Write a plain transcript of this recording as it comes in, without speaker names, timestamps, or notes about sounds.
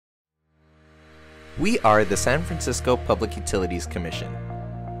We are the San Francisco Public Utilities Commission.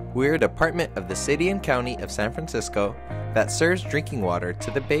 We're a department of the City and County of San Francisco that serves drinking water to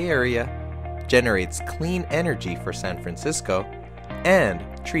the Bay Area, generates clean energy for San Francisco, and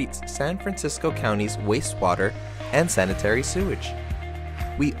treats San Francisco County's wastewater and sanitary sewage.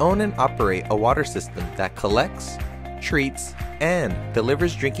 We own and operate a water system that collects, treats, and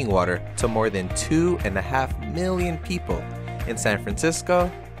delivers drinking water to more than 2.5 million people in San Francisco,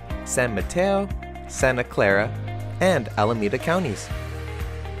 San Mateo, Santa Clara, and Alameda counties.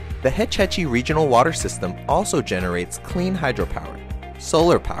 The Hetch Hetchy Regional Water System also generates clean hydropower,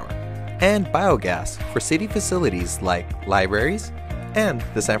 solar power, and biogas for city facilities like libraries and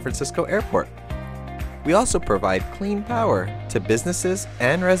the San Francisco Airport. We also provide clean power to businesses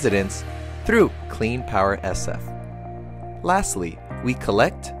and residents through Clean Power SF. Lastly, we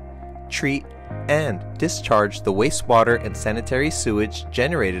collect, treat, and discharge the wastewater and sanitary sewage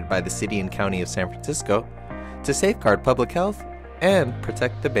generated by the City and County of San Francisco to safeguard public health and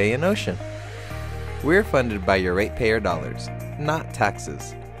protect the bay and ocean. We're funded by your ratepayer dollars, not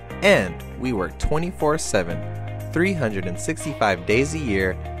taxes. And we work 24/7, 365 days a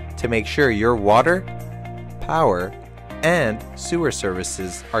year to make sure your water, power, and sewer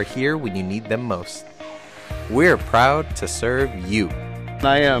services are here when you need them most. We're proud to serve you.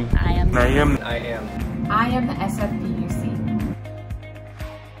 I am the SFPUC.